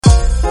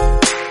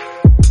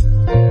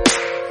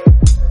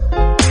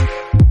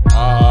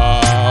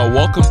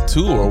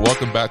82, or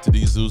welcome back to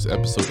These Zoos,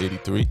 episode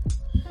 83.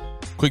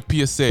 Quick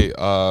PSA,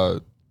 because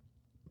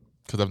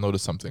I've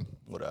noticed something.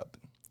 What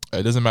happened?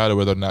 It doesn't matter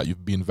whether or not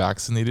you've been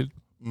vaccinated.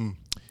 You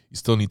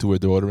still need to wear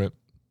deodorant.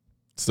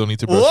 Still need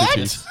to brush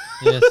your teeth.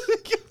 Yes.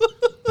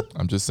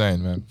 I'm just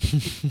saying, man.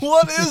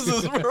 What is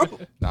this, bro?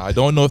 Now, I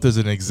don't know if there's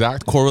an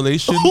exact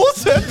correlation. Who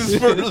said this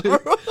first, bro?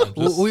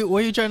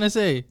 What are you trying to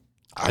say?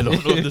 I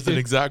don't know if there's an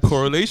exact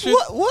correlation.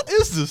 What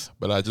is this?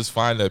 But I just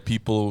find that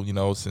people,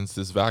 since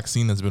this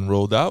vaccine has been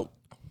rolled out,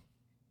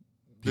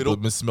 people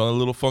have been smelling a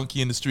little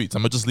funky in the streets.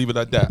 I'm going to just leave it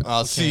at that.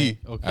 I'll see.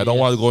 Okay, I don't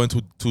want to go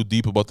into too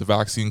deep about the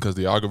vaccine because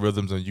the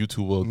algorithms on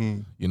YouTube will,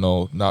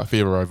 not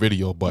favor our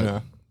video. But Yeah.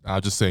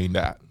 I'm just saying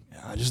that.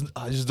 I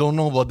just don't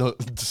know about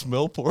the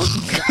smell part.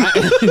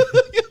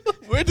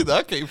 Where did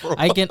that came from?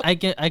 I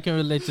can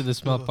relate to the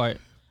smell part.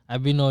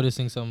 I've been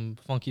noticing some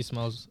funky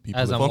smells People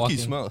as with I'm Funky walking.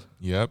 smell.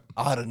 Yep.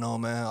 I don't know,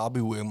 man. I'll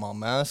be wearing my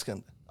mask,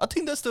 and I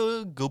think that's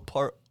the good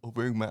part of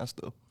wearing mask,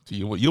 though. So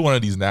you're one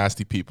of these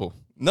nasty people.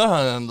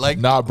 No, like,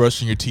 Not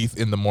brushing your teeth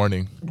in the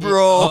morning.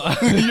 bro,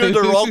 you're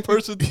the wrong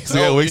person to So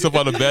yeah, tell wakes me. up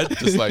on the bed,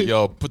 just like,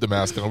 yo, put the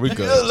mask on. We're Yeah,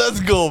 good. let's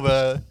go,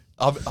 man.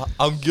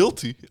 I'm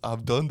guilty.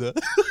 I've done that.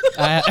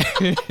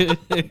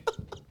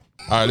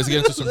 All right, let's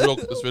get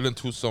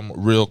into some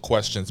real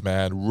questions,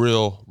 man.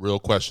 Real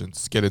questions.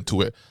 Let's get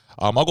into it.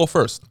 I'll go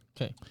first.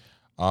 Okay.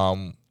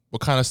 We'll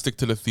kind of stick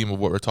to the theme of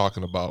what we're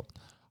talking about.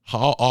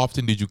 How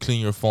often did you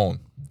clean your phone?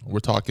 We're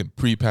talking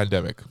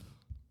pre-pandemic.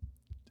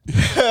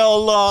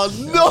 Hell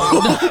no.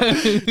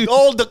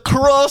 All the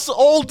crust,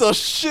 all the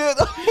shit.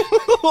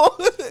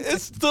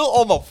 It's still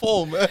on my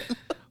phone, man.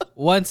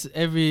 Once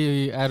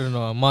every, I don't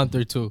know, a month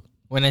or two.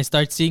 When I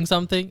start seeing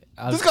something,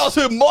 I'll This guy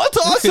said month.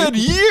 I said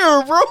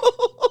year, bro.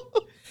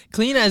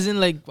 clean as in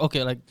like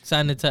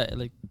sanitize,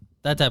 like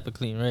that type of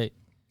clean, right?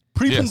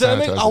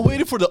 Pre-pandemic, sanitizer. I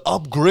waited for the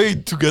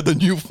upgrade to get a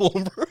new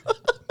phone, bro.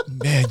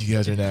 Man, you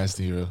guys are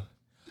nasty, bro.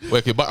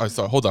 Wait, okay, but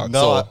sorry, hold on.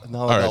 Now I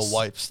all right, got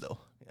wipes, though.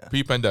 Yeah.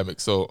 pre-pandemic.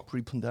 So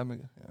Pre-pandemic,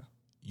 yeah.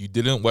 you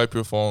didn't wipe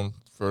your phone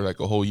for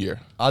like a whole year.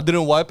 I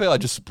didn't wipe it. I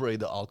just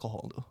sprayed the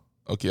alcohol, though.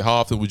 Okay, how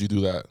often would you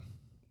do that?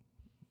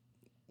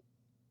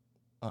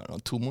 I don't know,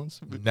 2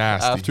 months.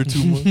 Nasty. After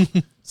 2 months,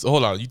 So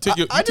hold on, you take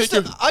your I just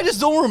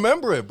don't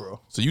remember it, bro.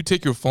 so you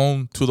take your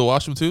phone to the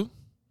washroom too?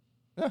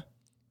 Yeah.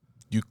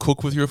 You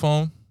cook with your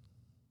phone?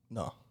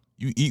 No.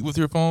 You eat with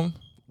your phone?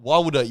 Why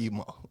would I eat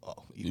my?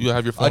 You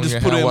have your phone I in just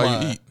your put it hand in while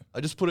my. you eat.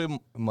 I just put it in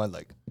my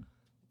like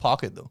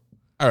pocket though.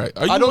 All right.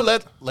 I don't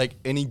let like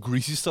any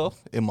greasy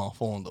stuff in my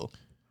phone though.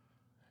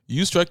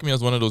 You strike me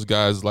as one of those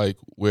guys like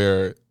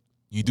where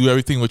you do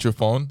everything with your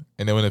phone,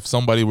 and then if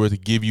somebody were to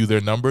give you their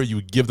number, you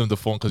would give them the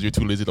phone because you're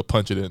too lazy to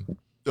punch it in.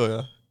 Oh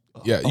yeah.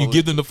 Yeah, you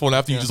give them the phone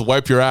after you just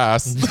wipe your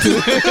ass. Hey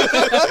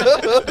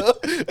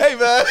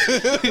man.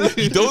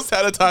 You don't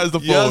sanitize the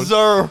phone. Yes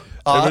sir.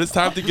 And when it's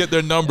time to get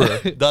their number,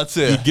 That's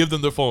you it. give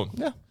them their phone.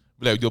 Yeah.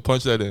 Like, you'll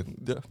punch that in.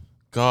 Yeah.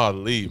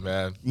 Golly,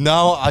 man.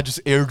 Now I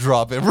just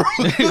airdrop it, bro.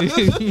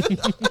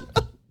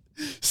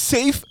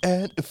 Safe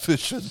and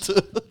efficient.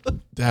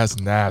 That's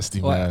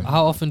nasty, man.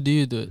 How often do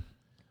you do it?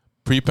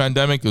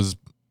 Pre-pandemic is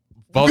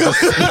about the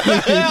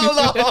Hell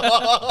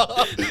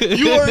no.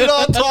 You are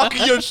not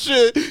talking your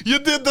shit. You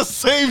did the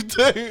same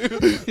thing.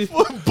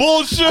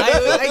 Bullshit.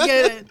 I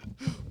get it.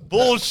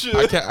 Bullshit.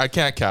 I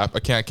can't cap.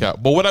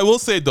 But what I will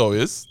say though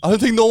is I don't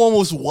think no one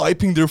was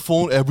wiping their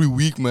phone every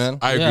week, man.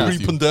 I agree Yeah. with you.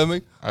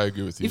 Pre-pandemic. I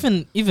agree with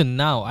you. Even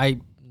now,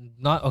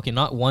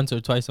 not once or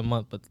twice a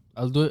month, but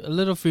I'll do it a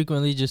little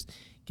frequently. Just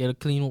get a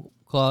clean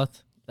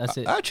cloth. That's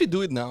it. I actually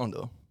do it now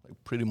though, like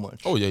pretty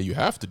much. Oh yeah, you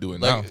have to do it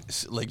like now.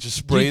 like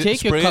just Do you spray it,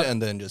 take your spray cu- it,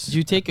 and then just. Do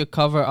you take your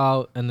cover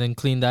out and then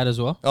clean that as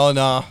well? Oh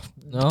nah.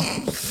 No,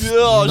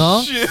 Oh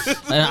No? shit.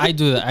 I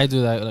do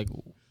that like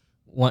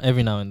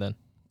every now and then.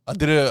 I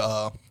did it.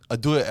 I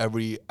do it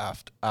every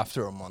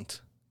after a month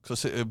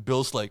because it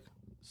builds like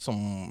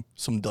some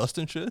dust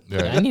and shit.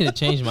 Yeah. I need to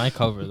change my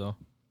cover though,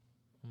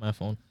 on my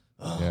phone.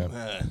 Yeah.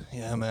 Man,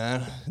 yeah,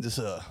 man. This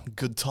is a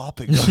good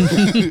topic. No,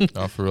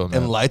 for real,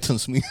 man.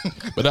 Enlightens me.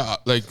 But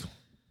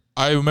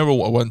I remember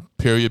one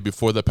period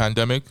before the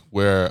pandemic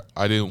where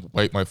I didn't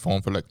wipe my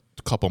phone for like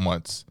a couple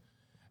months,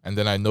 and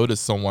then I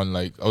noticed someone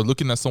I was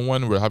looking at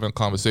someone, we're having a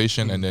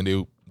conversation, and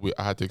then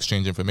I had to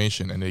exchange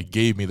information, and they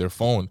gave me their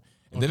phone,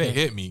 and then it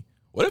hit me.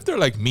 What if they're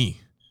like me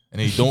and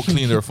they don't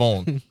clean their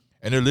phone,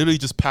 and they're literally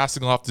just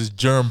passing off this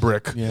germ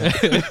brick Yeah.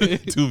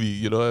 to me?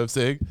 You know what I'm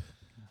saying?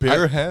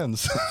 Bare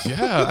hands.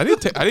 Yeah, I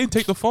didn't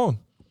take the phone.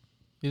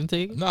 You didn't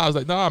take it? No, I was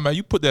like, nah, man,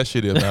 you put that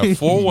shit in, man.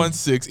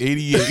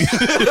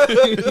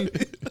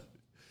 416-88.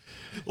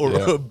 Or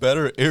Yeah.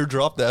 better,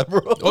 airdrop that,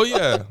 bro. Oh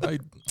yeah,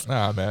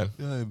 nah, man.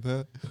 Yeah,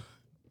 man.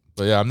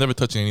 But yeah, I'm never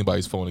touching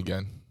anybody's phone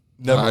again.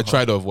 Never. I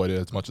try to avoid it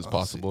as much as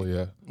possible.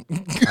 Yeah,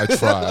 I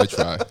try.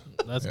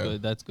 That's Yeah.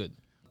 good. That's good.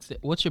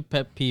 What's your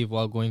pet peeve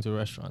while going to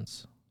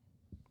restaurants?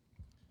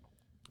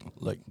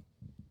 Like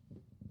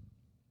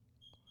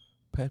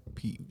pet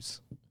peeves.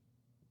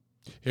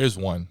 Here's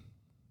one.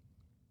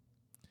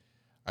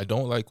 I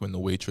don't like when the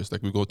waitress,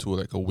 like we go to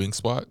like a wing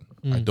spot.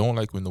 I don't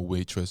like when the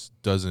waitress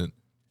doesn't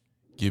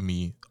give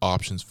me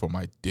options for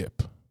my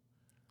dip.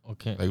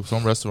 Okay. Like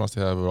some restaurants,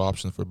 they have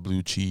options for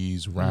blue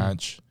cheese,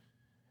 ranch,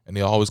 and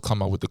they always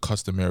come out with the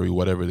customary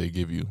whatever they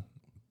give you.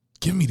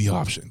 Give me the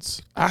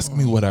options. Ask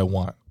me what I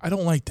want. I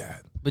don't like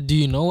that. But do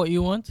you know what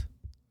you want?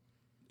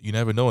 You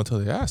never know until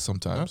they ask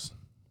sometimes.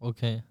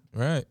 Okay.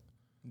 Right.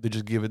 They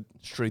just give it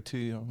straight to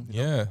you.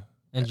 Yeah.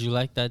 And do you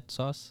like that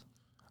sauce?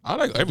 I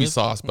like every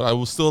sauce, but I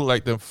will still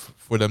like them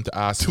for them to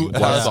ask me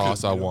what ask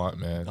sauce you, I you know. want,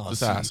 man. Oh,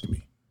 Just see. ask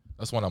me.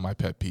 That's one of my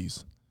pet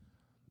peeves.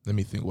 Let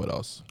me think what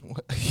else.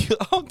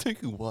 I'm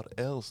thinking, what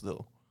else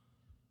though?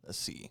 Let's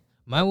see.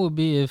 Mine would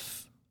be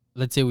if,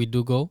 let's say we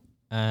do go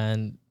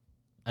and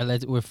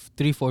we're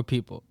 3-4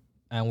 people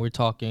and we're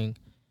talking,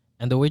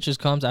 and the waitress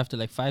comes after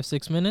like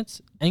 5-6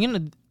 minutes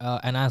and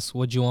and asks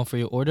what do you want for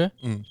your order,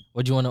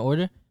 what do you want to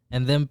order,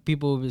 and then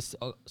people will be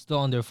still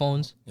on their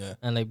phones, Yeah.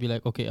 and like be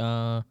like, okay,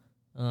 I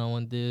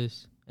want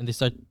this, and they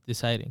start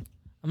deciding.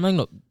 I'm like,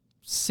 no,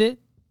 sit,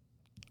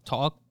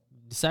 talk,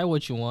 decide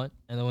what you want,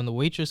 and then when the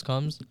waitress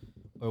comes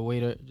or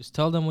waiter, just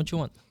tell them what you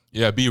want.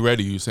 Yeah, be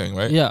ready, you saying,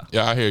 right? Yeah.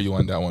 Yeah, I hear you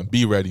on that one.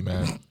 Be ready,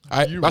 man.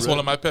 That's one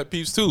of my pet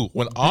peeves too.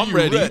 When I'm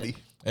ready,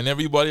 and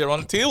everybody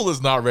around the table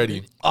is not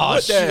ready. Oh,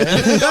 What the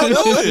hell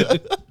y'all doing?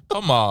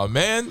 Come on,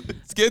 man.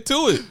 Let's get to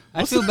it.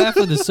 I feel bad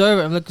for the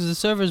server. I'm like, because the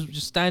server's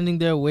just standing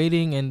there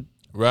waiting, and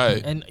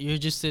Right. you're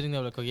just sitting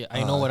there like, okay,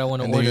 I know what I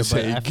want to And then order, you but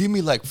say, after, give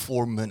me like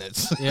 4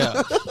 minutes.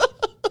 yeah,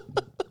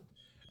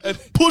 And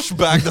push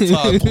back the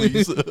time,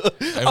 please.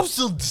 I'm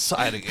still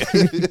deciding it.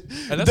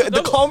 And that's the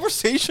another-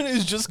 conversation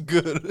is just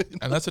good.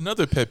 And that's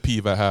another pet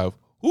peeve I have.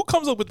 Who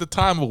comes up with the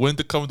time of when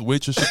to come? The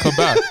waitress should come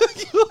back.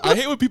 I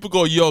hate when people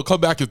go, "Yo,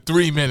 come back in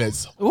 3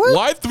 minutes." What?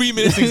 Why 3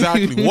 minutes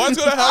exactly? What's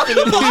gonna happen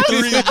in those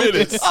 3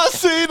 minutes? I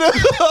say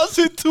that. I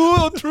say 2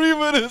 or 3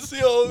 minutes,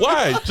 yo.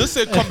 Why? Just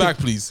say, "Come back,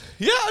 please."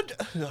 Yeah.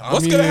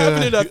 What's gonna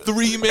happen in that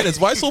 3 minutes?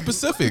 Why so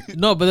specific?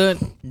 no, but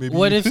then Maybe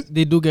what if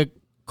they do get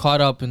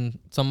caught up in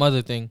some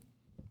other thing?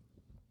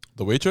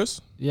 The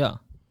waitress? Yeah,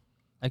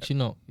 actually,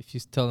 no. If you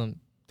tell them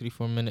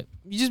 3-4 minutes,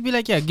 you just be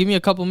like, yeah, give me a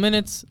couple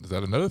minutes. Is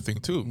that another thing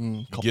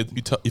too?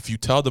 If you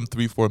tell them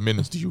 3-4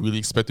 minutes, do you really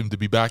expect them to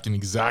be back in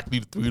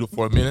exactly 3 to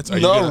 4 minutes?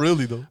 Not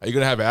really, though. Are you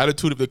gonna have an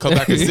attitude if they come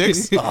back at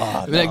 6? Be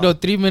like, no,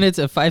 3 minutes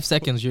and 5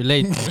 seconds. You're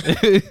late.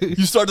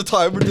 You start the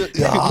timer.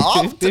 Yeah,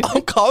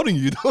 I'm counting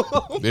you,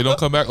 though. They don't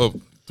come back. Oh,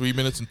 3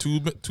 minutes and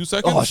 2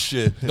 seconds. Oh,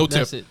 shit. No tip.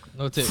 That's it.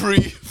 No tip.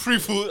 Free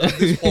food at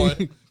this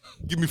point.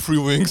 Give me free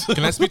wings.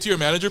 Can I speak to your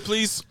manager,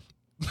 please?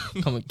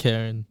 Come on,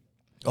 Karen.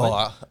 Oh,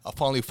 I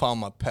finally found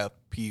my pet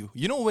peeve.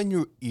 You know when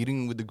you're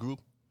eating with the group,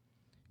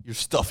 you're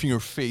stuffing your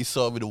face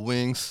up with the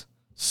wings,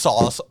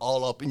 sauce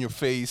all up in your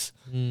face,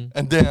 and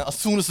then as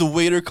soon as the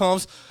waiter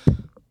comes,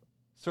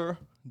 sir,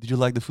 did you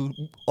like the food?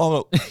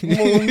 Oh,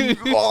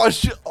 oh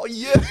shit! Oh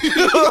yeah!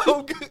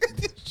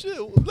 Shit!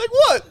 Like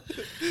what?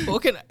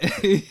 What can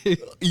I?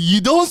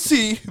 You don't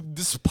see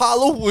this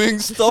pile of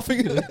wings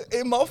stuffing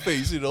in my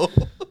face, you know?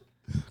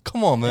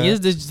 Come on, man. Yes,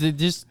 they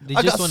just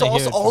I got want to hear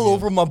sauce it all from you.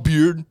 over my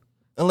beard.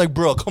 And like,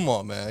 bro, come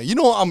on, man. You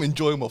know I'm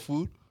enjoying my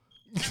food.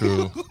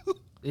 True.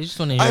 They just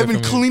want to hear I it haven't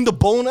from you. cleaned the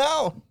bone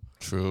out.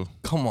 True.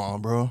 Come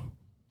on, bro.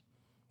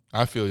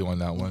 I feel you on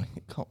that one.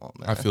 Come on,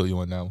 man. I feel you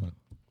on that one.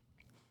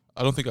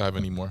 I don't think I have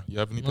any more. You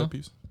have any No? pet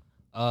peeves?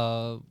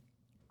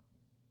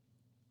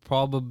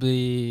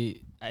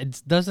 Probably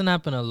it doesn't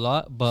happen a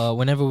lot, but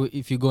whenever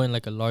if you go in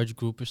like a large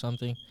group or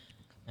something,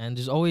 and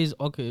there's always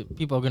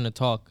people are gonna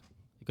talk,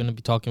 they're gonna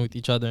be talking with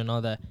each other and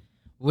all that.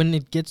 When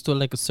it gets to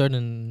like a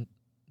certain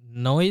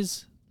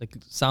noise, like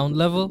sound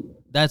level,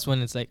 that's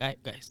when it's like, all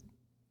right, guys,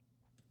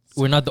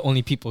 we're not the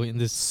only people in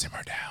this.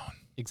 Simmer down.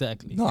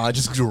 Exactly. No, I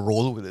just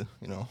roll with it,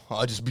 you know.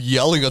 I just be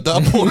yelling at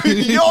that point.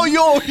 yo,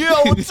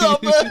 yeah, what's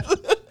up, man?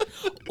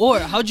 Or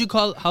how'd you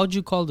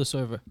call the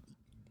server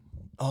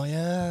Oh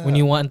yeah. when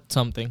you want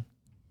something?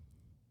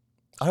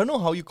 I don't know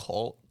how you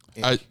call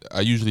it.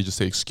 I usually just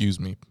say excuse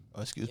me.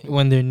 Oh, excuse me.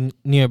 When they're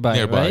nearby,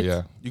 Nearby, right?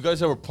 yeah. You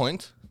guys ever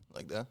point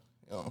like that?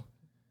 Oh.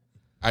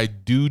 I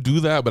do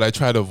that, but I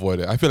try to avoid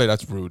it. I feel like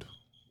that's rude.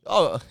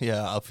 Oh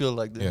yeah, I feel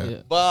like that. Yeah.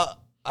 Yeah. But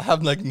I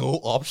have like no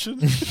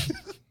option.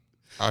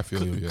 I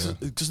feel you, yeah.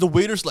 Because the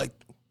waiter's like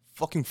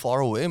fucking far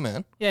away,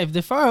 man. Yeah, if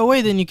they're far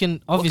away, then you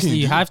can obviously you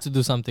you do? have to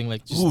do something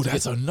like just Ooh, to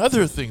that's get,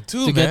 another thing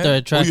too, to get their man. Or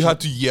attraction. you have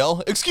to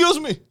yell, excuse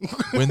me.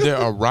 When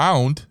they're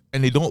around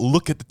and they don't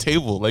look at the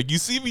table. Like you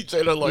see me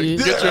trying to like Yeah.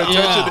 get your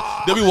Yeah. attention.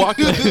 They'll be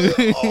walking.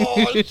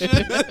 Oh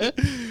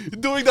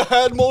shit. Doing the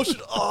hand motion.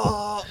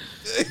 Oh.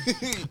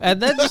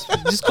 And then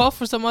just call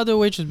for some other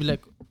waitress. Be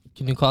like,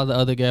 can you call the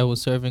other guy who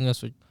was serving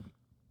us? Or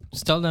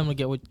just tell them to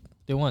get what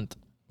they want.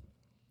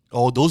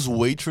 Oh, those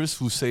waitress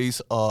who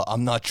says,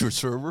 I'm not your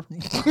server.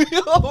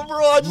 Yo,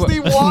 bro, I just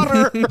need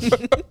water.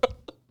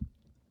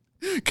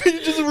 Can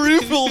you just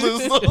refill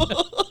this?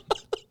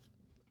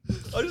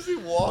 I just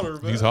need water,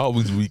 man. These hot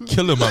wings will be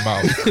killing my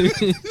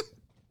mouth.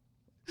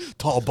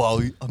 Tall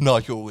Bali, I'm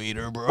not your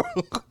waiter, bro.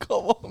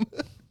 Come on,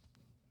 man.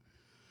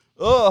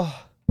 Ugh.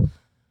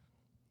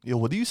 Yo,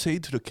 what do you say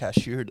to the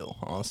cashier, though,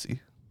 honestly?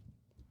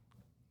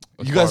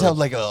 As You guys far have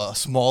like a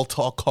small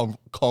talk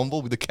combo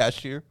with the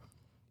cashier?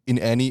 in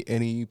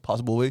any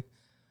possible way?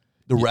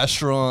 The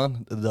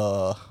restaurant,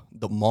 the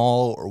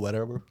mall, or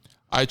whatever.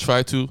 I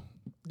try to,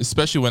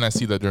 especially when I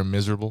see that they're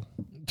miserable.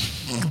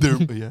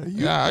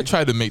 Yeah, I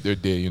try to make their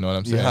day. You know what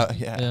I'm saying?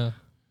 yeah.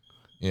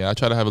 Yeah. I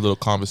try to have a little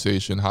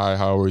conversation. Hi,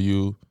 how are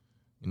you?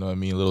 You know what I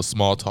mean? A little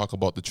small talk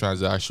about the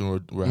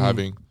transaction we're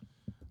having.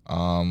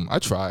 I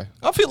try.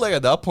 I feel like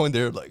at that point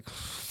they're like,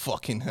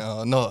 fucking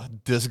hell, no,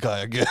 this guy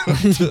again.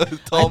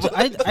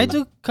 I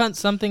do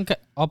something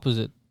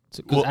opposite.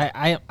 Because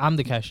I'm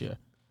the cashier.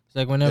 It's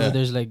like whenever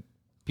there's like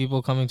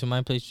people coming to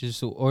my place just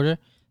to order,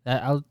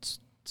 that I'll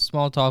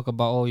small talk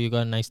about, oh, you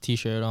got a nice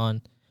T-shirt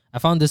on. I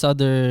found this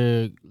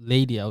other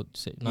lady, I would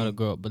say, not a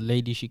girl, but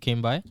lady, she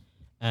came by.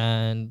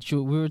 And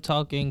we were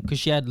talking because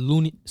she had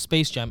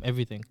Space Jam,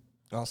 everything.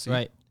 I'll see.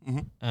 Right.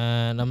 Mm-hmm.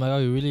 And I'm like, oh,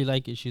 you really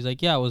like it? She's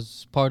like, yeah, I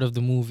was part of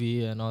the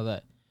movie and all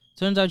that.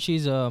 Turns out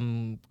she's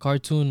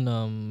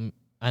cartoon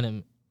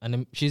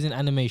she's in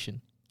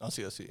animation. I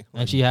see.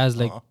 And she has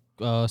like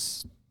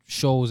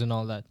shows and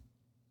all that.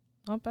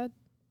 Not bad.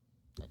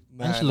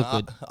 Man, and she look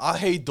good. I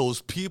hate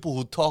those people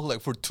who talk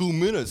like for 2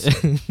 minutes.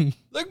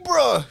 Like,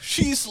 bro,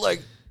 she's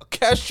like a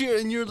cashier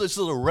and you're this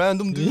little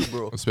random dude,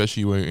 bro.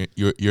 Especially when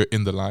you're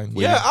in the line.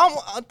 Yeah, I'm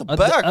at the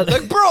back.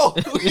 Like, bro,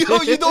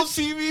 you don't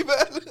see me,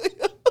 man.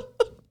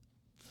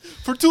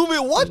 For 2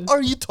 minutes, what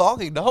are you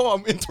talking? Now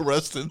I'm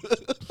interested.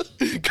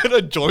 Can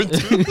I join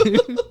too?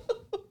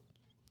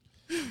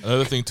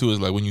 Another thing too is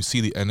like when you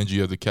see the energy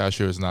of the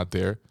cashier is not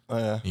there,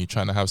 and you're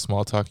trying to have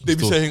small talk. They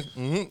be saying,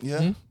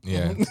 yeah.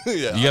 Yeah.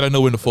 Yeah. You gotta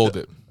know when to fold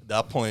it. At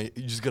that point,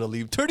 you just gotta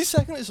leave. 30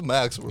 seconds is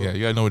max, bro. Yeah,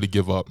 you gotta know when to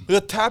give up. You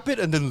gotta tap it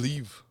and then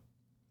leave.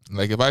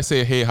 Like if I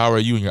say, "Hey, how are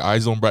you?" and your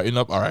eyes don't brighten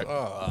up, all right,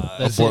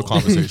 abort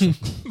conversation.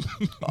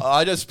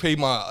 I just pay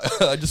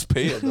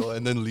it though,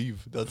 and then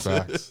leave. That's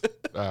it.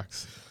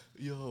 Facts.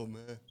 Yo,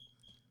 man.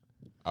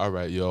 All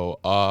right, yo.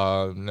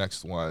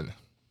 Next one.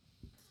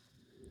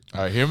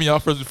 All right, hear me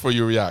out first before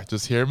you react.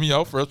 Just hear me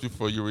out first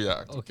before you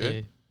react.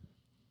 Okay.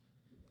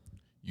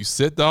 You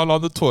sit down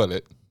on the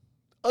toilet.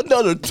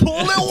 Another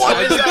toilet?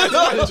 What is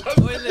that?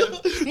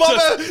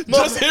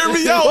 Just hear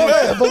me out,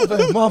 man.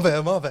 My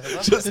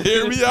bad. Just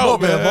hear me out,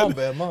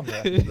 man. My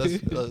bad. Let's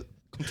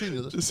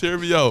continue. Just hear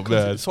me out,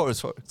 man. Sorry.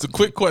 It's a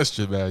quick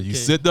question, man. You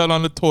sit down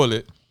on the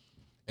toilet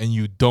and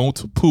you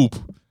don't poop.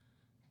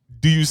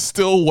 Do you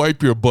still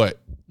wipe your butt?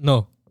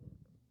 No.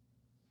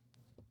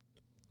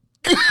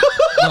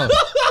 No.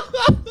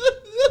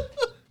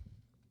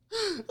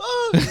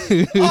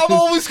 I'm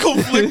always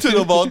conflicted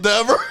about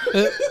that, bro.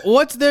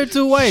 What's there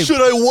to wipe?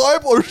 Should I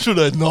wipe or should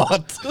I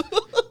not?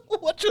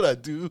 What should I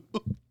do?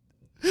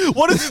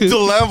 What is the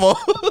dilemma?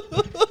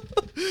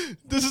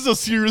 This is a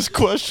serious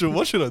question.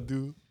 What should I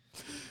do?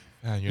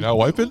 Man, you're not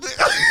wiping?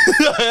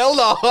 Hell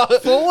no.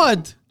 For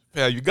what?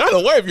 Man, you gotta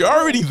wipe. You're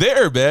already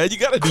there, man. You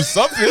gotta do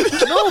something.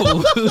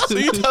 No. So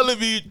you're telling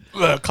me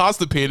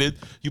constipated,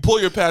 you pull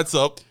your pants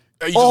up,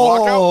 and you just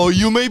walk out? Oh,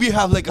 you maybe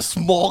have like a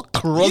small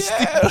crusty.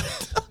 Yeah.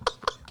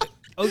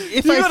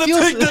 If You I gotta feel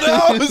take that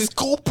out and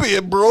scoop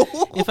it, bro.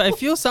 if I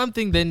feel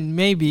something, then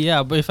maybe,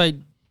 yeah. But if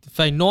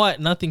I know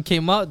nothing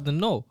came out, then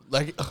no.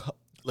 Like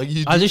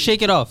you. I'll just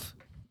shake it off.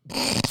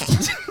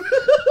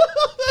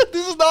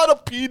 This is not a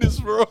penis,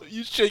 bro.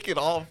 You shake it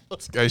off.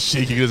 This guy's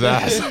shaking his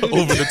ass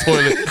over the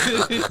toilet.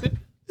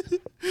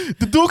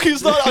 The dookie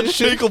is not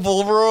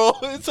unshakable, bro.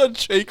 It's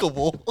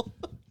unshakable.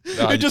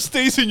 Nah, It just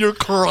stays in your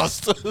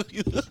crust.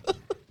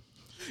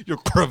 Your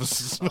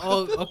crevices.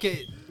 Oh,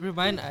 okay.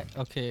 Remind me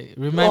something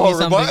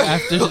remind-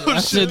 after. Oh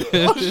shit,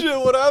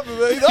 what happened,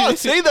 man? You gotta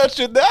say that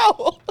shit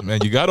now. Man,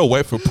 you gotta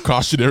wipe for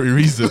precautionary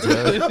reasons,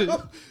 man.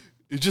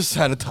 You just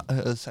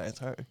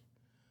sanitize.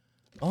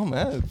 Oh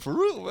man, for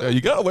real, man. Yeah,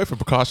 you gotta wipe for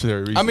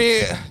precautionary reasons. I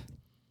mean,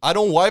 I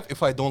don't wipe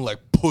if I don't like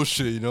push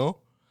it, you know?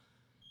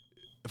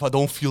 If I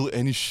don't feel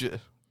any shit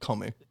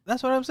coming.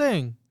 That's what I'm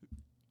saying.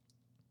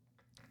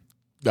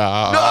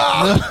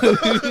 Nah.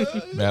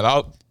 Man,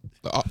 I'll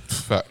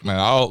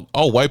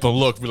wipe and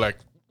look, be like,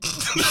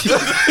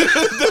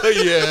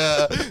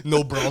 Yeah,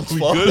 no brown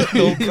spot. good?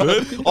 No We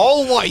good?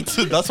 all white.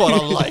 That's what I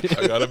like.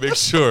 I gotta make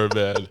sure,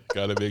 man.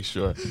 Gotta make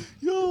sure.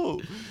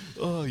 Yo,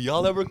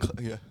 y'all ever?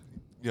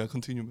 Yeah,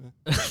 continue, man.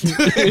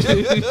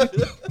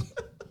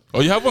 Oh,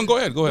 you have one? Go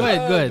ahead. Go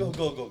ahead.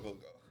 Go.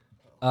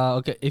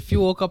 Okay. If you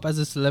woke up as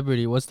a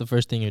celebrity, what's the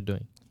first thing you're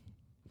doing?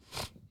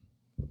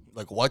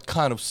 Like, what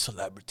kind of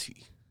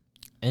celebrity?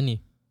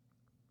 Any.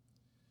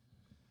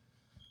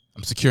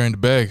 I'm securing the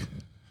bag.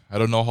 I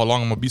don't know how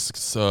long I'm gonna be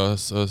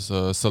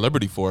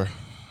celebrity for.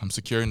 I'm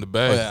securing the Oh,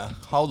 bag. yeah.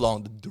 How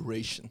long? The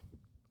duration?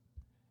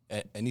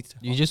 Anything?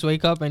 You just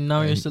wake up and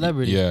now you're a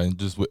celebrity. Yeah, and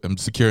I'm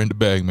securing the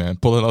bag, man.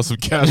 Pulling out some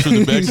cash from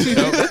the bag,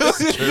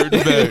 securing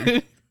the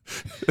bag.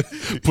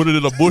 Put it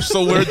in a bush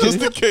somewhere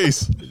just in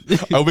case.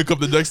 I wake up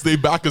the next day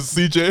back as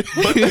CJ.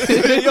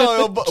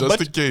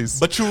 Just in case.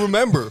 But you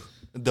remember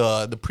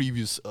the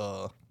previous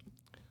Your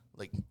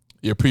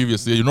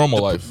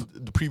normal life.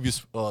 the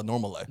previous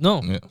normal life.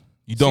 No, Yeah.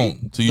 You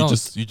don't. So you don't.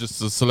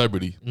 just a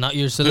celebrity. not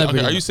your celebrity.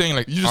 Okay, are you saying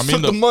like You just I'm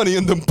in took the money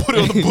and then put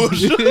it on the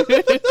bush.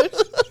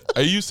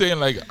 Are you saying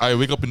like I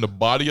wake up in the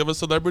body of a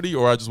celebrity,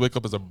 or I just wake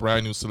up as a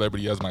brand new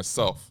celebrity as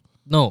myself?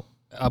 No,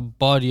 a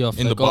body of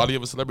In the body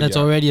of a celebrity, that's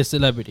already a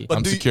celebrity. But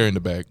I'm do you- securing the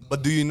bag.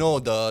 But do you know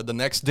the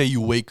next day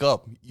you wake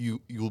up,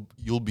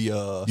 you'll be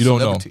a You don't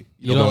know. celebrity.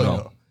 You don't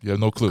know. You have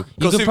no clue.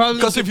 You could probably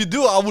Because if you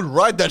do, I would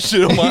write that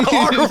shit on my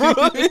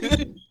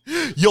arm.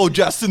 Yo,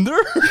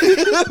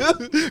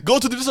 Jacinder, go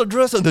to this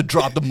address and then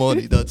drop the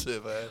money. That's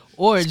it, man.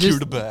 or Secure just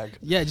the bag.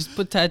 yeah, just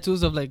put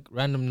tattoos of like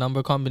random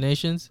number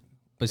combinations,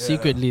 but Yeah.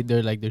 secretly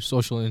they're like their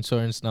social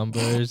insurance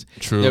numbers,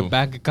 True. their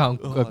bank account,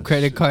 Oh,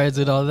 credit shit. cards,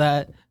 and all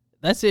that.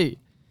 That's it.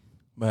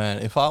 Man,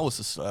 if I was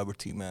a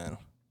celebrity, man,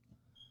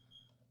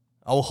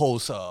 I would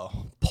host a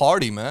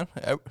party, man,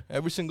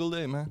 every single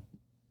day, man.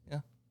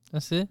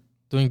 That's it.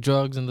 Doing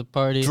drugs in the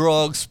party.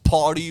 Drugs,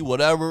 party,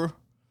 whatever,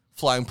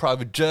 flying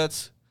private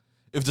jets.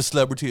 If the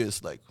celebrity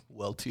is like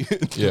wealthy,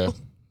 Yeah,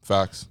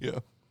 facts. yeah,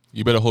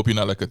 You better hope you're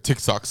not like a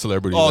TikTok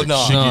celebrity, Oh, like no.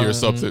 Shiggy No, or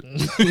something.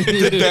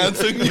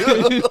 dancing.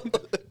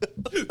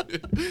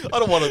 I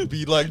don't want to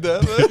be like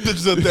that, man.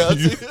 Just a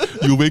dancing.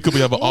 You wake up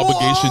and have an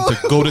obligation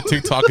to go to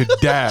TikTok and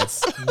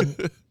dance.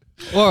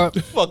 Or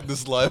Fuck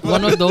this life.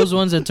 one of those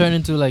ones that turned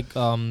into like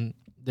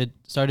that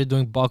started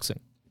doing boxing.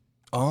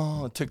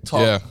 Oh, TikTok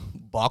Yeah.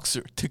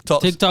 boxer.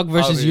 TikTok. TikTok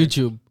versus I mean,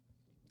 YouTube.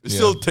 It's Yeah.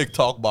 still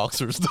TikTok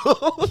boxers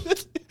though.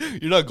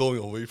 You're not going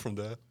away from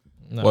that.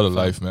 No, What a fuck.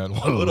 life, man.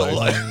 What a What a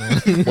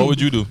life. life. What would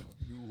you do?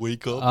 You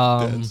wake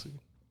up dancing.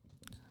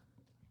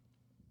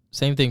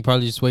 Same thing.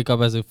 Probably just wake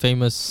up as a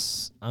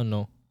famous. I don't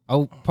know.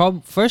 I'll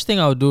probably first thing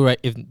I would do, right,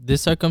 if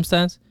this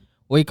circumstance,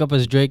 wake up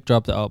as Drake,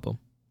 drop the album.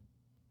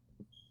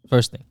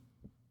 First thing.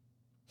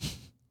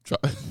 Try-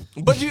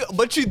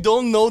 But you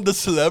don't know the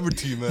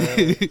celebrity,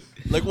 man.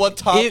 Like what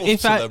type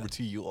If of I-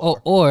 celebrity you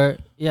are. Or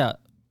yeah,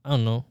 I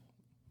don't know.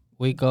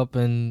 Wake up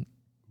and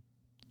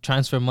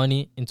transfer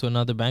money into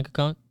another bank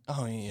account,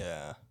 Oh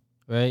yeah.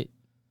 right?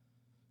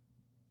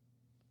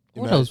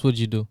 What Imagine- else would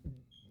you do?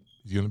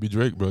 He's gonna be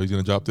Drake, bro. He's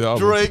gonna drop the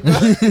album. Drake.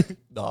 man.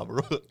 Nah,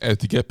 bro. And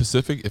to get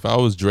Pacific, if I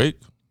was Drake,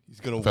 He's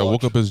gonna. if I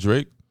woke up as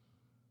Drake,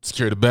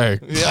 secure the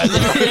bag. Yeah,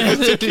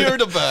 secure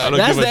the I bag. don't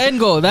That's give the a- end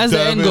goal. That's the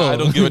Damn end it, goal. I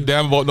don't give a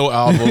damn about no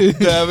album.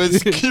 Damn it,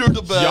 secure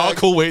the bag. Y'all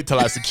can wait till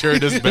I secure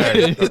this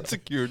bag.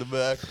 Secure the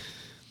bag.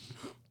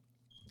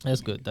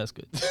 That's good. That's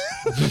good.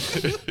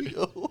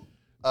 Yo,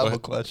 I have a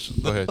ahead. question.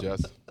 Go ahead,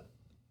 Jess.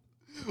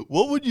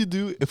 What would you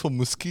do if a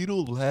mosquito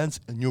lands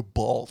in your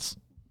balls?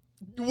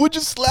 Would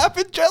you slap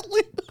it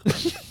gently?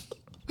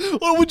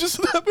 Or would you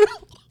slap it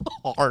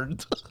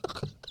hard?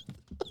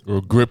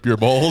 Or grip your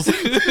balls.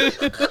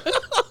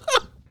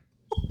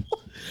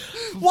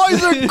 Why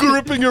is there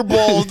gripping your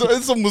balls?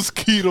 It's a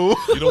mosquito.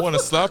 You don't want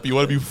to slap. You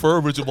want to be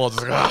firm with your balls.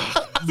 Just like,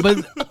 ah.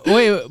 But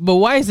wait, but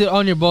why is it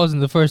on your balls in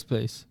the first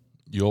place?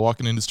 You're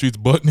walking in the streets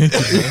butt naked.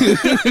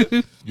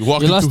 Man. You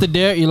walking You lost through- the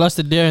dare. You lost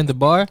the dare in the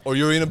bar. Or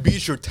you're in a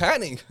beach, you're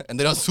tanning, and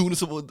then as soon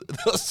as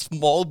a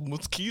small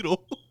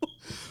mosquito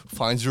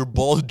finds your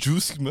balls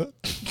juicy, man.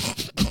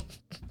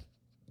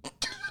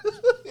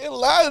 It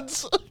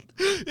lands.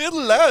 It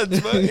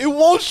lands, man. It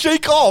won't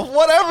shake off.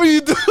 Whatever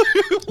you do,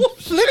 it won't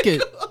Flick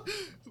it.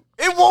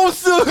 It won't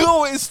still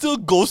go. It still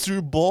goes through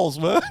your balls,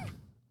 man.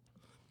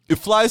 It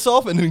flies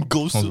off and then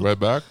goes Comes to, right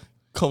back.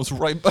 comes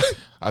right back.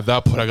 At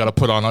that point, I gotta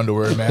put on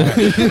underwear, man.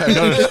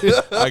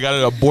 I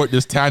gotta abort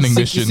this tanning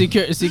mission.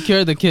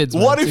 Secure the kids.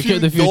 Man. What if secure you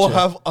the future. don't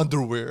have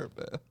underwear,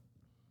 man?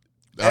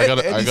 I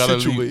gotta any leave.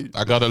 situation.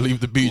 I gotta leave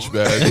the beach,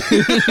 man.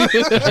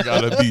 I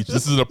gotta beach.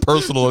 This is a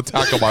personal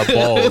attack on my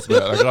balls,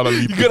 man. I gotta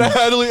leave. You the gonna beach.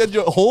 handle it at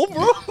your home,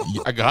 bro?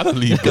 I gotta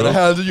leave, Gonna bro.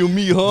 handle your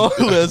me, huh?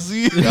 Let's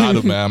see. Got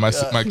it, man. My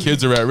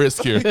kids are at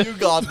risk here. You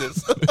got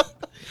this.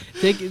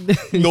 Take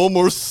it. No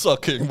more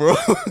sucking, bro.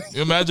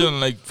 You imagine,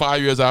 like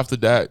 5 years after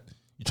that,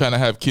 you're trying to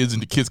have kids,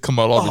 and the kids come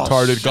out all Oh,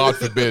 retarded. shit. God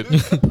forbid.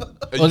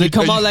 Or they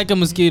come out like a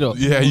mosquito.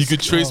 Yeah, you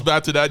could trace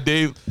back to that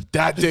day.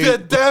 That day. Yeah,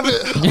 damn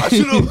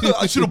it!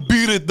 I should have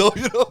beat it though.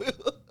 You know.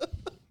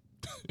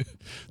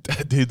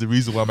 That day, the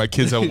reason why my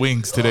kids have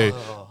wings today.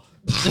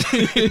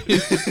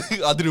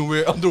 I didn't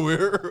wear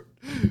underwear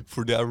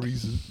for that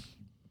reason.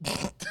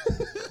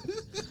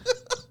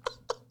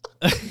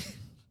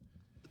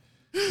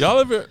 Y'all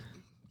ever?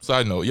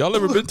 Side note. Y'all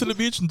ever been to the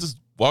beach and just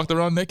walked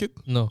around naked?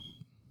 No.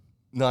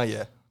 Not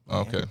yet.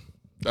 Okay,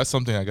 that's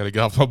something I gotta get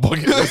off my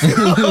bucket list.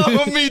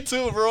 Me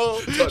too, bro.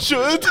 But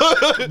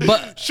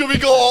Should we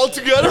go all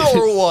together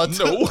or what?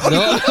 No,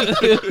 no.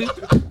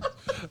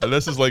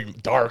 unless it's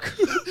like dark.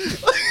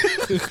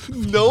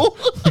 No.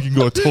 We can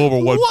go a 12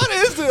 or 1. What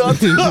is it?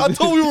 I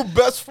thought we were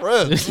best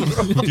friends. You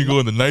can go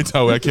in the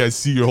nighttime where I can't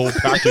see your whole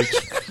package.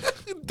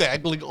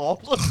 Dangling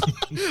off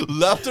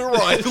left and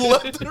right,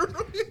 left and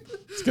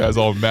right. This guy's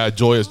all mad,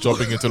 joyous,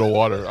 jumping into the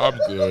water. I'm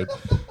good.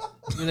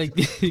 You're like,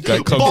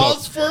 Guy comes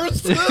Balls out.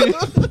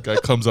 first. Guy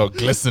comes out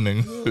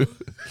glistening.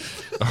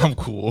 I'm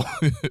cool.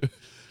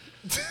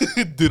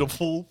 Did a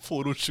full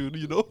photo shoot,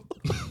 you know?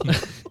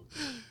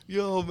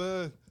 Yo,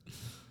 man.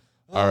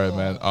 All right,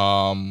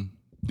 man.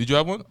 Did you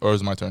have one, or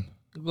is it my turn?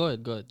 go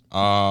ahead.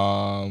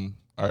 All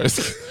All right,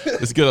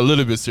 let's get a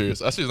little bit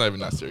serious. Actually, it's not even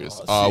that serious.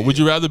 Would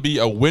you rather be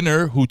a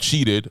winner who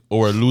cheated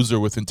or a loser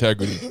with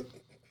integrity?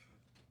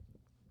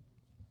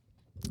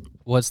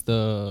 What's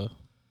the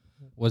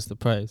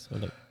prize? Or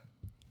like,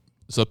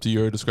 It's up to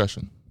your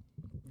discretion.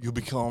 You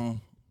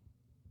become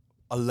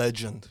a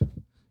legend.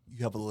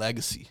 You have a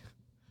legacy.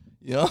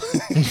 You know?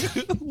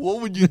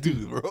 What would you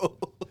do, bro?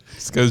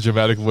 This guy's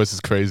dramatic voice is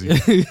crazy.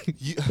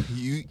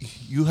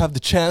 You have the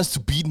chance to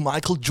beat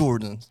Michael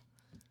Jordan.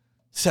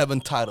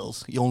 7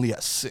 titles. He only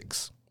has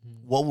 6.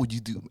 What would you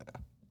do,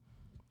 man?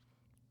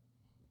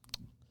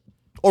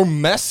 Or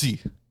Messi.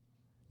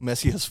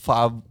 Messi has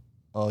 5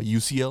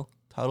 UCL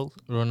titles.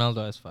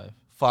 Ronaldo has 5.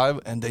 5,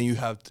 and then you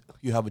have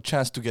a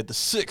chance to get the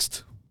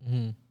 6th.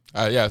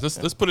 Yeah,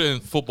 let's put it in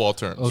football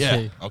terms.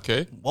 Okay. Yeah.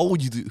 Okay. What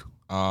would you do?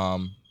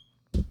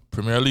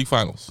 Premier League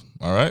finals.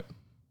 All right.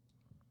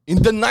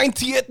 In the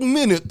 90th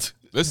minute.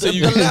 Let's say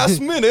The last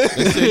minute.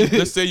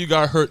 let's say you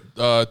got hurt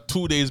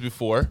 2 days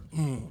before,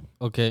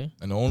 Okay.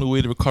 and the only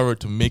way to recover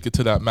to make it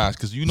to that match,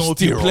 because you know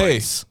if you play,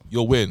 Steroids.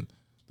 you'll win.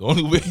 The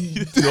only way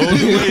you're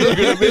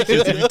gonna make it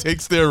is if you take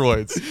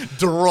steroids.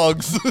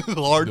 Drugs.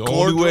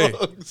 Hardcore only way.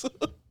 drugs.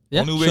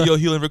 Yeah. only way sure. you'll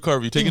heal and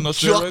recover. You taking those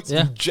steroids?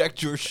 Yeah.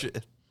 Inject your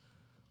shit.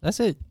 That's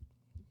it.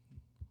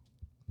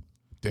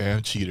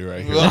 Damn cheater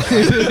right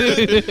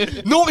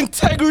here. No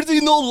integrity,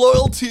 no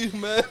loyalty,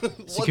 man.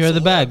 Secure the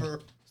bag.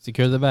 whatsoever.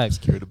 Secure the bag.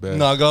 Secure the bag.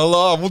 Not gonna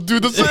lie, we'll do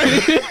the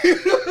same.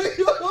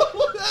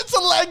 That's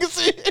a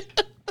legacy.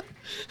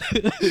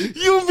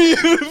 You mean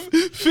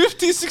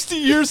 50, 60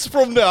 years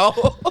from now?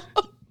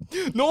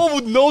 No one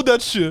would know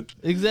that shit.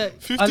 Exactly.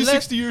 50,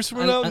 60 years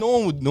from now, no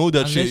one would know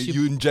that shit. unless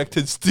You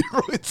injected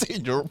steroids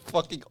in your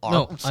fucking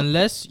No, arms.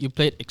 unless you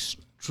played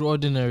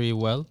extraordinary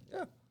well,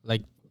 Yeah.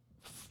 like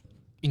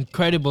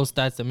incredible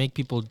stats that make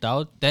people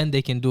doubt, then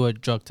they can do a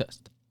drug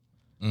test.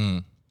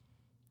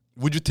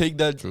 Would you take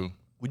that? True.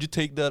 Would you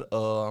take that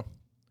the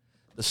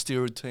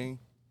steroid thing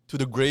to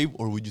the grave,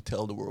 or would you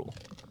tell the world?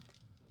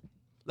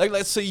 Like,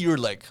 let's say you're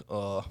like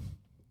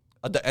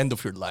at the end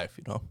of your life,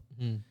 you know,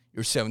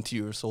 you're 70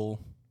 years old.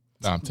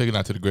 Nah, I'm taking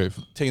that to the grave.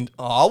 Taking,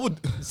 I would.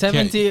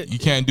 70. You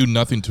can't do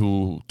nothing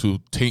to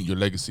taint your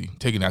legacy.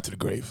 Taking that to the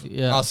grave.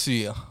 Yeah. I'll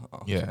see.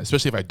 Yeah,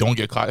 especially if I don't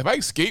get caught. If I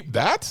escape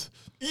that,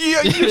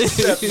 Yeah, you're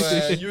set,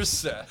 man. You're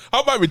set.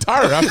 I might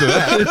retire after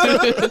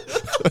that.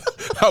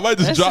 I might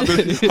just drop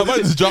it. I might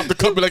just drop the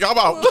cup and be like, I'm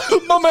out.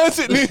 My man's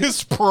in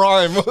his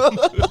prime.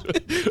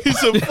 He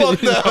said, "Fuck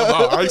I'm that."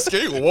 out. I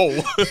escape.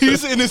 Whoa.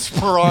 He's in his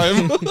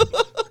prime. For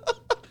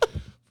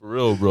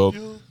real, bro.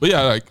 But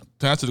yeah, like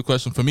to answer the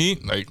question, for me,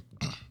 like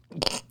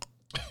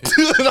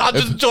I'll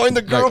just join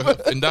the group.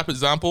 Like, in that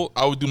example,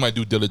 I would do my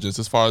due diligence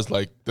as far as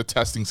like the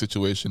testing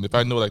situation. If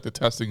I know like the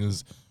testing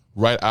is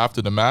right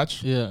after the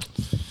match, Yeah.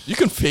 You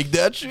can fake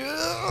that shit.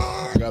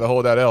 I gotta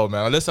hold that L,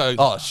 man. Unless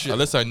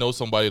I know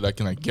somebody that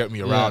can like get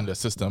me around the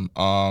system.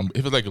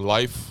 If it's like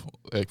life,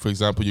 like for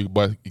example, you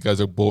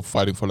guys are both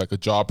fighting for like a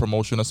job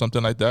promotion or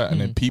something like that,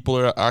 and then people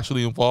are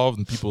actually involved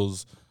in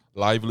people's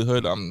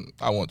livelihood,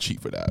 I won't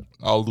cheat for that.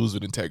 I'll lose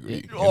with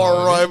integrity. You know what I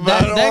All right, mean?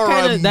 man. that All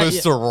right, kinda- that-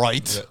 Mr.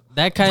 Right.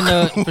 That kind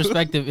of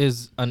perspective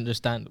is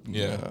understandable.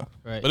 Yeah.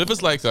 Right. But if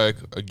it's like a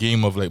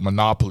game of like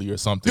Monopoly or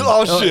something,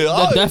 Oh, shit.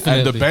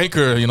 Definitely. and the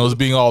banker, is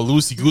being all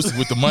loosey goosey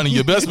with the money,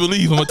 you best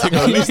believe I'm gonna take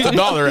at least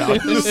 $1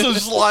 out. This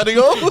is sliding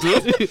up.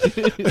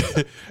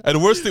 And the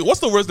worst thing,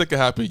 what's the worst that can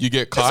happen? You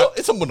get caught.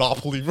 It's a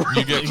monopoly, bro.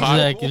 You get caught.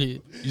 Exactly.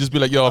 You just be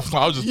like, yo,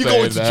 I'll just You play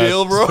go it, to man.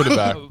 jail, bro. Just put it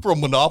back. For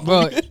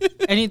monopoly. Bro,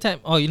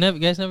 anytime. Oh, you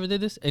guys never did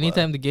this?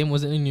 Anytime the game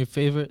wasn't in your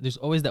favor, there's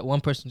always that one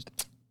person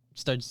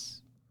starts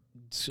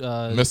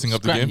Messing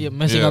up the game? Yeah,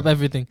 messing Yeah. up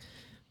everything.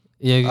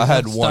 Yeah, you I had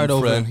have to one start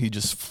over. friend. He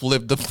just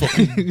flipped the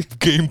fucking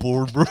game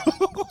board, bro.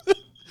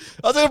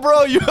 I said,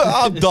 bro,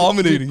 I'm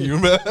dominating you,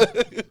 man.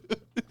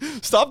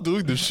 Stop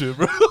doing this shit,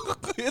 bro.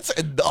 It's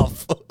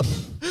enough.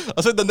 I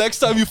said, the next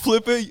time you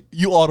flip it,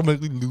 you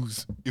automatically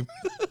lose.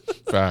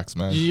 Facts,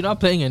 man. You're not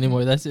playing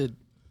anymore. That's it.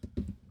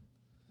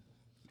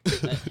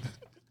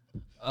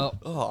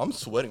 Oh, I'm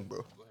sweating,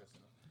 bro.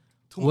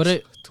 What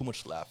Too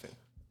much laughing.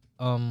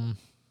 I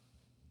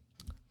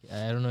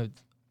don't know.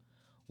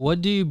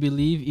 What do you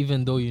believe,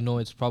 even though you know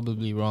it's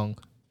probably wrong?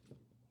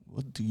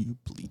 What do you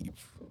believe?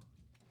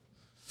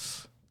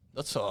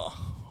 That's a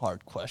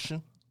hard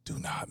question. Do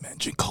not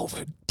mention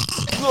COVID.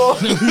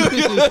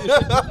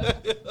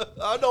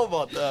 I know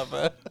about that,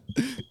 man.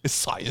 It's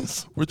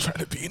science. We're trying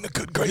to be in the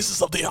good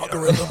graces of the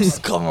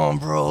algorithms. Come on,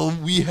 bro.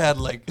 We had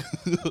like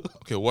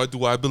Okay, what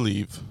do I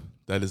believe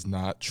that is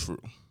not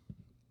true?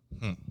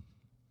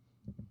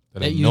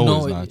 That I you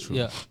know is not true.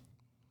 Yeah.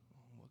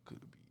 what could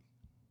it be?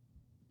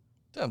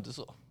 Damn, this is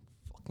a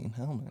fucking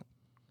hell, man.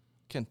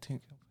 Can't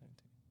think of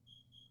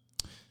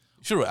anything.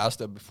 You should have asked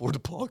that before the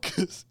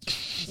podcast.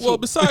 Well,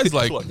 besides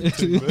like, all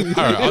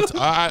right.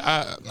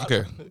 right,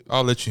 okay,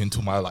 I'll let you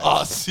into my life.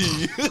 Ah,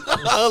 see.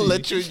 I'll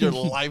let you in your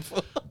life.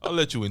 I'll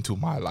let you into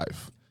my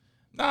life.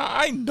 Now,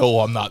 I know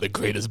I'm not the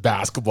greatest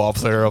basketball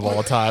player of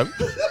all time.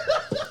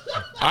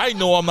 I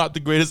know I'm not the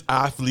greatest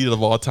athlete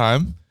of all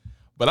time.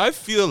 But I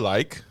feel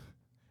like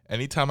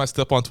anytime I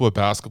step onto a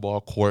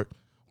basketball court,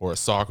 or a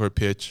soccer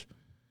pitch.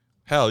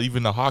 Hell,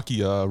 even a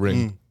hockey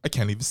ring. I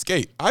can't even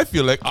skate. I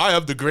feel like I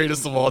am the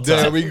greatest of all time.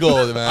 There we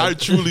go, man. I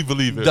truly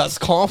believe it. That's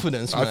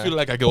confidence, man. I feel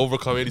like I can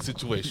overcome any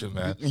situation,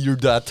 man. You're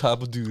that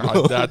type of dude.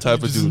 I'm that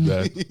type of dude,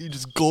 man. You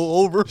just go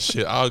over.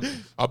 Shit,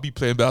 I'll be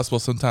playing basketball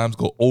sometimes,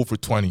 go over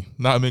 20,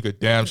 not make a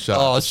damn shot.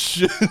 Oh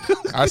shit.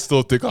 I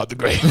still think I'm the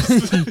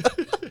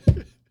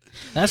greatest.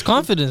 That's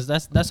confidence.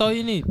 That's all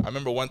you need. I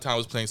remember one time I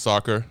was playing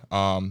soccer.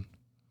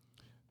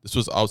 This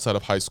was outside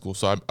of high school.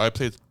 So I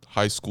played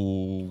high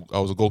school. I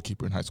was a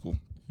goalkeeper in high school.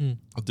 I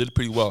did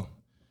pretty well.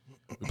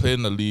 We played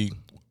in the league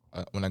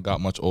when I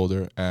got much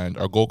older, and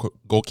our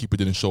goalkeeper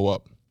didn't show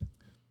up.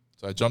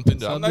 So I jumped in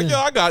there. I'm like, yo,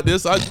 I got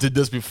this. I did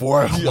this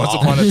before once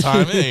upon a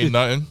time. It ain't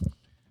nothing.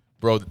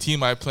 Bro, the team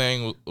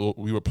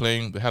we were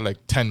playing, they had like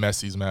 10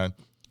 Messi's, man.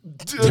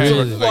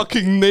 Dude,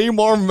 fucking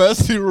Neymar,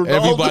 Messi, Ronaldo.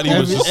 Everybody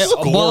was just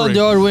scoring. Ballon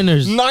d'Or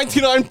winners.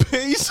 99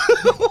 pace.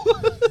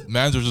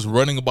 Mans were just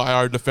running by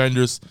our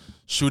defenders,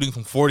 shooting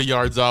from 40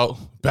 yards out,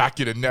 back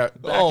in the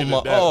net, back in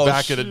the net,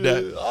 back in the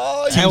net.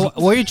 Oh,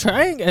 Were you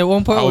trying at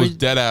one point? I was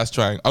dead ass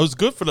trying. I was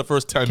good for the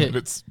first 10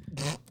 minutes.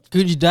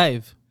 Could you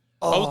dive?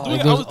 I was doing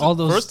all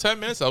those first 10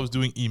 minutes. I was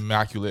doing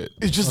immaculate.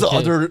 it's just the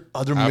other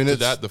After minutes.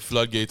 that, the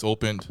floodgates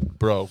opened,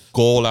 bro.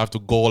 Goal after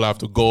goal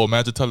after goal.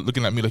 Imagine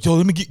looking at me like, "Yo,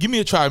 let me give me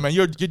a try, man.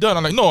 You're done."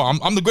 I'm like, "No,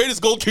 I'm the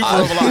greatest goalkeeper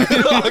of alive."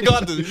 I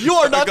got this. You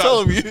are not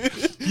telling me.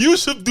 You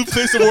should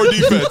play some more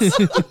defense.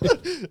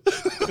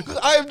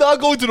 I am not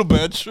going to the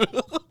bench.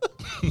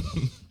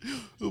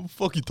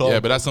 Fuck you, talking. Yeah,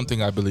 but that's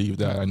something I believe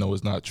that I know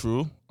is not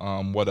true.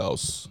 What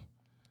else?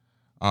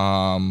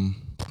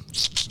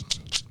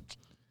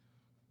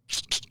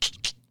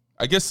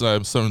 I guess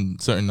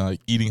certain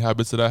like eating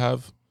habits that I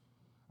have.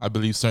 I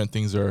believe certain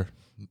things are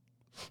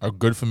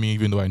good for me,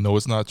 even though I know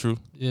it's not true.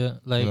 Yeah,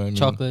 like You know what I mean?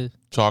 chocolate.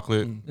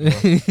 Chocolate.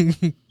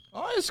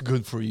 Oh, it's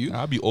good for you.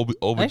 I'll be Actually,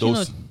 no,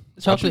 overdose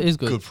chocolate is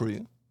good. Good for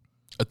you.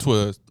 to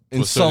a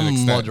In a certain some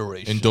extent.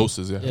 moderation. In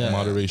doses, Yeah.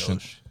 moderation.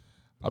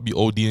 I'll be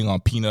ODing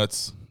on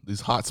peanuts. These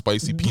hot,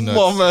 spicy peanuts.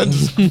 My man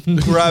just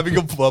grabbing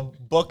a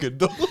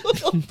bucket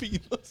of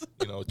peanuts.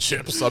 You know,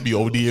 chips. I'll be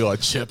ODing on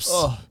chips.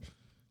 Oh.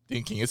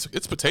 Thinking it's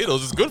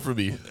potatoes. It's good for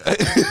me.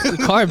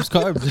 Carbs.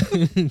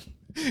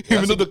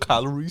 Even though the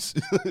calories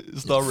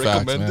is not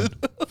recommended.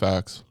 Man.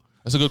 Facts.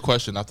 That's a good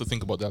question. I have to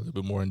think about that a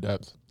little bit more in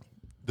depth.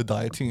 The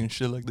dieting and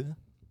shit like that.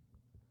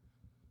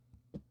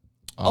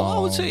 I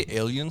would say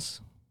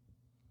aliens.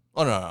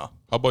 Oh, no. How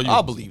about you?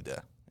 I'll believe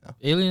that.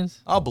 Yeah.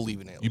 Aliens? I'll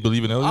believe in aliens. You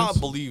believe in aliens? I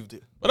believed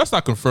it. But that's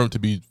not confirmed to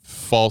be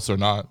false or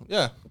not.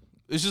 Yeah.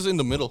 It's just in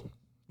the middle.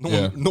 No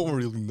one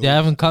really knows. They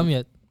haven't come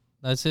yet.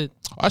 That's it.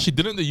 Actually,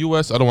 didn't the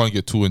U.S. I don't want to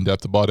get too in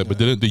depth about it, but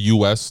didn't the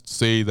U.S.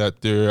 say that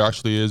there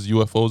actually is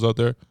UFOs out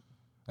there,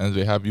 and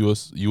they have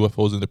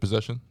UFOs in their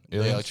possession? They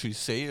Aliens? actually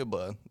say it,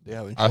 but they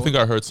haven't. I think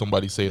I heard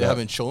somebody say they that.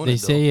 haven't shown They it.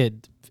 say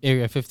it.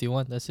 Area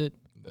 51. That's it.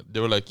 They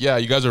were like, "Yeah,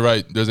 you guys are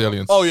right. There's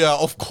aliens." Oh yeah,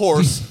 of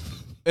course.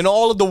 In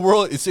all of the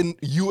world, it's in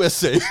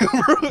USA.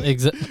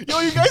 Exactly. Yo,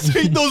 you guys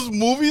hate those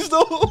movies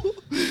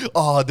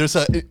though? There's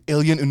an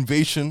alien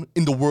invasion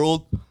in the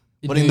world,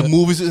 but in the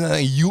movies, it's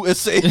in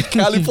USA,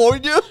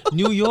 California.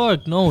 New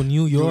York. No,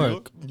 New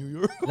York. New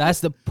York.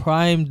 That's the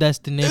prime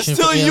destination. It's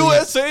still for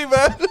aliens. USA,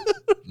 man.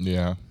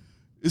 Yeah.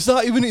 It's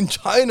not even in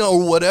China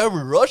or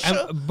whatever.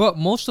 Russia. But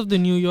most of the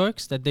New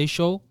Yorks that they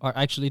show are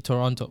actually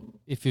Toronto,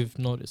 if you've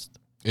noticed.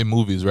 In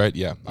movies, right?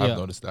 Yeah, Yeah. I've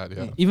noticed that.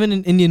 Yeah. Even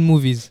in Indian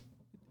movies,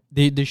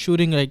 they're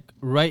shooting like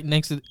right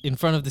next to, in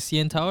front of the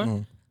CN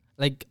Tower.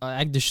 Like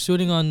they're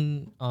shooting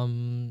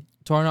on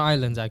Toronto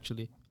Islands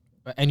actually,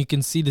 right? And you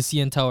can see the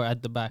CN Tower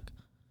at the back,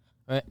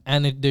 right?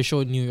 And they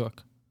show New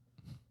York.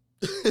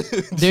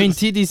 They're in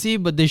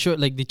TDC, but they show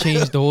they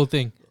changed the whole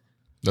thing.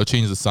 They'll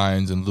change the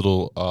signs and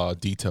little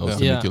details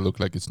to Yeah. make it look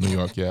like it's New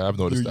York. Yeah, I've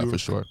noticed New that for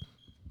York. sure.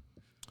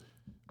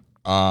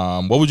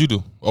 What would you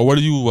do, or what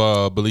do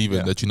you believe in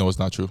Yeah. that you know is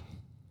not true?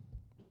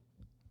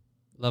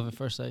 Love at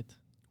first sight.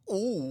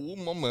 Oh,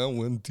 my man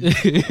went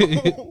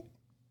deep.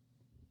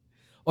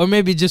 Or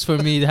maybe just for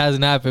me, it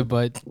hasn't happened,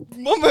 but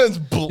My man's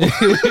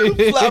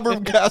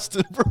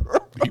flabbergasted, bro.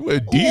 He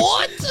went deep.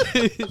 What?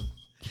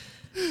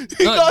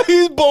 He got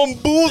his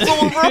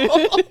bamboozled, bro.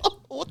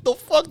 What the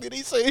fuck did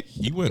he say?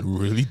 He went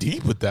really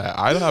deep with that.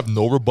 I don't have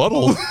no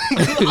rebuttal.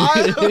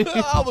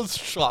 I was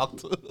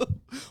shocked.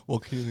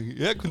 Okay,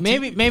 yeah,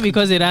 continue. maybe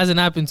because it hasn't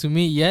happened to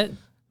me yet.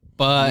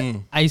 But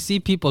I see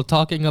people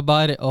talking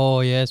about it. Oh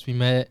yes, we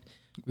met.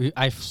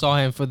 I saw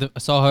her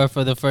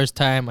for the first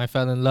time. I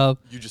fell in love.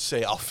 You just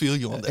say, "I'll feel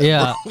you on that."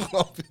 Yeah. bro.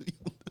 I'll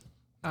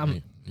feel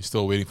you. You're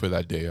still waiting for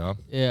that day, huh?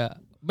 Yeah,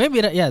 maybe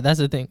that's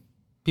the thing.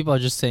 People are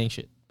just saying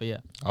shit. But yeah,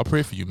 I'll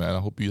pray for you, man. I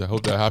hope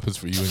that happens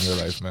for you in your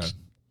life, man.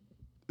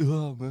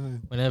 Oh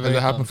man, whenever Has it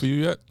that happened comes. for you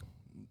yet?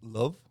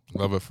 love.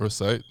 Love at first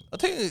sight. I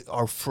think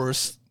our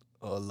first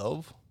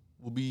love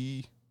will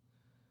be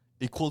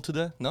equal to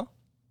that. No,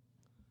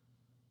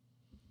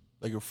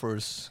 like your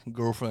first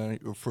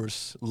girlfriend, your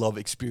first love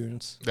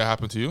experience. That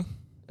happened to you?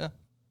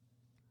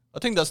 I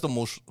think that's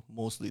the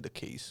mostly the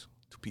case.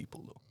 to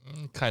people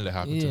though. Kind of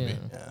happened to me.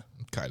 Yeah,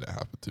 Kind of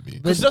happened to me.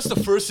 because that's the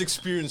first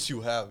experience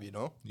you have, you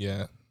know.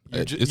 Yeah.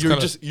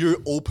 You're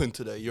open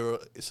to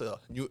that. It's a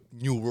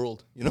new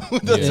world, you know.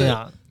 That's it.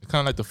 Yeah.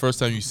 kind of like the first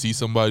time you see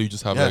somebody, you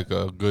just have like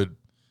a good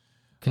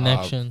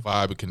Connection.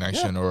 vibe, a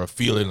connection, or a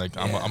feeling like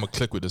I'm gonna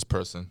click with this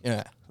person.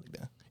 Yeah. Like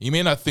that. You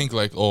may not think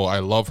like, oh, I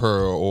love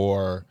her,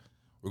 or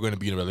we're gonna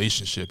be in a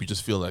relationship. You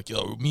just feel like,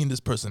 yo, me and this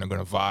person are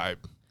gonna vibe.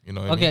 You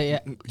know what I mean? Okay,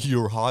 yeah.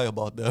 You're high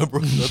about that, bro.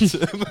 That's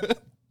it, man.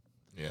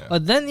 Yeah.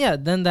 But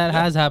then that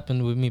has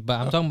happened with me. But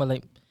I'm talking about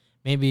like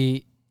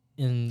maybe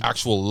in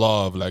Actual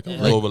love, like a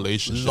Yeah. real Like,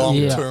 relationship.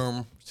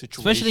 Long-term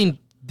situation. especially in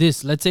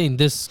this, let's say in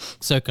this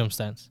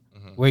circumstance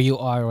where you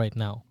are right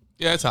now.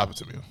 Yeah, it's happened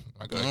to me.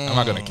 I'm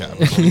not gonna cap.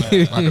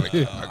 I'm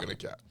not gonna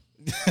cap.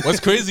 What's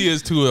crazy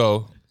is too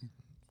though.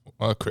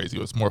 Well, crazy.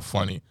 What's more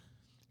funny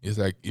is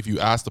like if you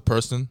ask the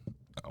person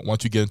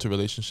once you get into a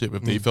relationship,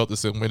 if they felt the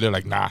same way, they're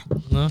like, nah.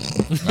 No?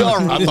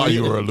 I thought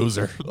you were a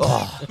loser.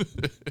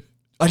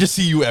 I just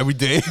see you every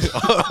day.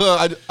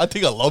 I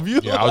think I love you.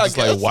 Yeah, I was just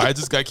guess. like, why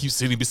does this guy keep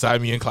sitting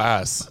beside me in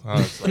class? I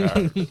was like,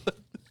 all right,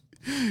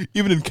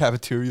 Even in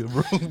cafeteria,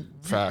 bro.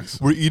 facts.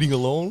 We're eating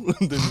alone.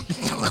 Then,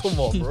 come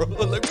on, bro.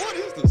 Like, what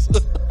is this?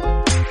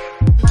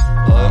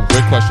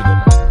 Great question, though,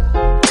 man.